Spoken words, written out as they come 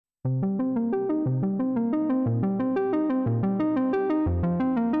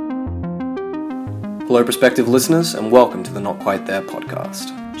Hello, prospective listeners, and welcome to the Not Quite There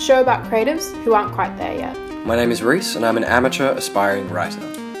podcast. Show about creatives who aren't quite there yet. My name is Rhys, and I'm an amateur aspiring writer.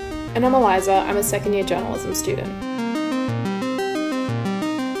 And I'm Eliza, I'm a second-year journalism student.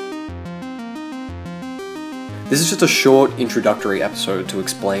 This is just a short introductory episode to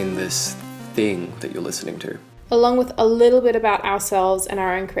explain this thing that you're listening to. Along with a little bit about ourselves and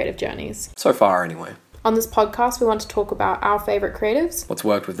our own creative journeys. So far, anyway. On this podcast, we want to talk about our favourite creatives. What's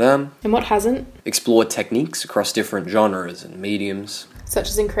worked with them. And what hasn't. Explore techniques across different genres and mediums. Such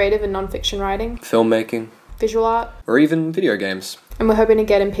as in creative and non-fiction writing. Filmmaking. Visual art. Or even video games. And we're hoping to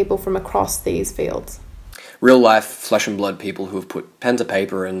get in people from across these fields. Real life, flesh and blood people who have put pen to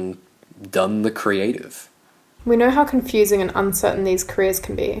paper and done the creative. We know how confusing and uncertain these careers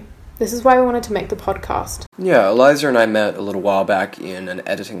can be. This is why we wanted to make the podcast. Yeah, Eliza and I met a little while back in an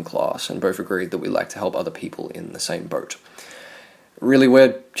editing class and both agreed that we like to help other people in the same boat. Really,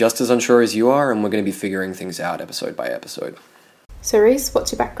 we're just as unsure as you are, and we're going to be figuring things out episode by episode. So Rhys,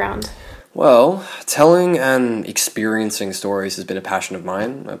 what's your background? Well, telling and experiencing stories has been a passion of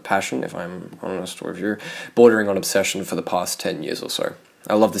mine. A passion, if I'm honest with you, bordering on obsession for the past 10 years or so.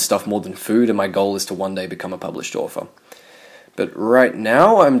 I love this stuff more than food, and my goal is to one day become a published author. But right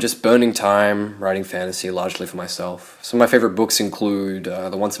now, I'm just burning time writing fantasy largely for myself. Some of my favourite books include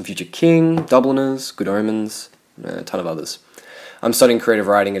The Once and Future King, Dubliners, Good Omens, a ton of others. I'm studying creative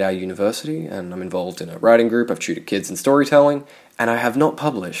writing at our university, and I'm involved in a writing group. I've tutored kids in storytelling, and I have not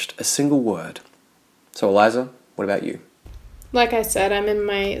published a single word. So Eliza, what about you? Like I said, I'm in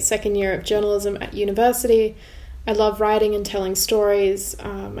my second year of journalism at university. I love writing and telling stories.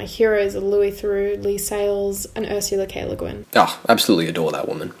 My heroes are Louis Theroux, Lee Sales, and Ursula K. Le Guin. Oh, absolutely adore that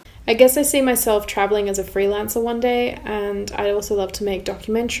woman. I guess I see myself travelling as a freelancer one day, and I'd also love to make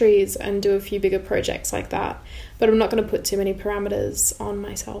documentaries and do a few bigger projects like that. But I'm not going to put too many parameters on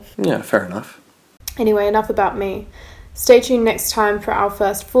myself. Yeah, fair enough. Anyway, enough about me. Stay tuned next time for our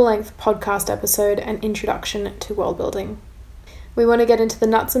first full-length podcast episode and introduction to world building. We want to get into the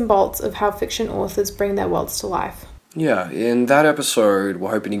nuts and bolts of how fiction authors bring their worlds to life. Yeah, in that episode,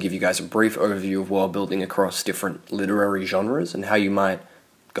 we're hoping to give you guys a brief overview of world building across different literary genres and how you might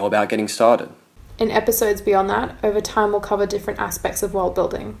go about getting started. In episodes beyond that, over time we'll cover different aspects of world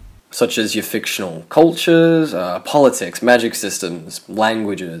building. Such as your fictional cultures, politics, magic systems,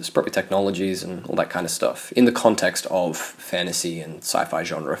 languages, proper technologies, and all that kind of stuff, in the context of fantasy and sci-fi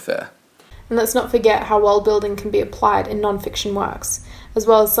genre fare. And let's not forget how world building can be applied in non-fiction works, as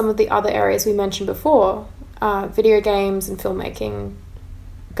well as some of the other areas we mentioned before, video games and filmmaking,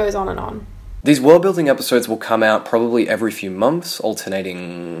 goes on and on. These world building episodes will come out probably every few months,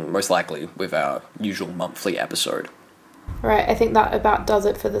 alternating most likely with our usual monthly episode. Alright, I think that about does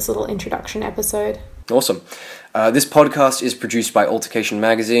it for this little introduction episode. Awesome. This podcast is produced by Altercation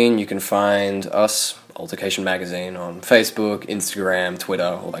Magazine. You can find us, Altercation Magazine, on Facebook, Instagram,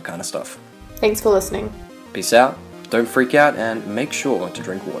 Twitter, all that kind of stuff. Thanks for listening. Peace out, don't freak out, and make sure to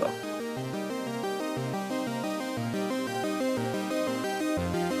drink water.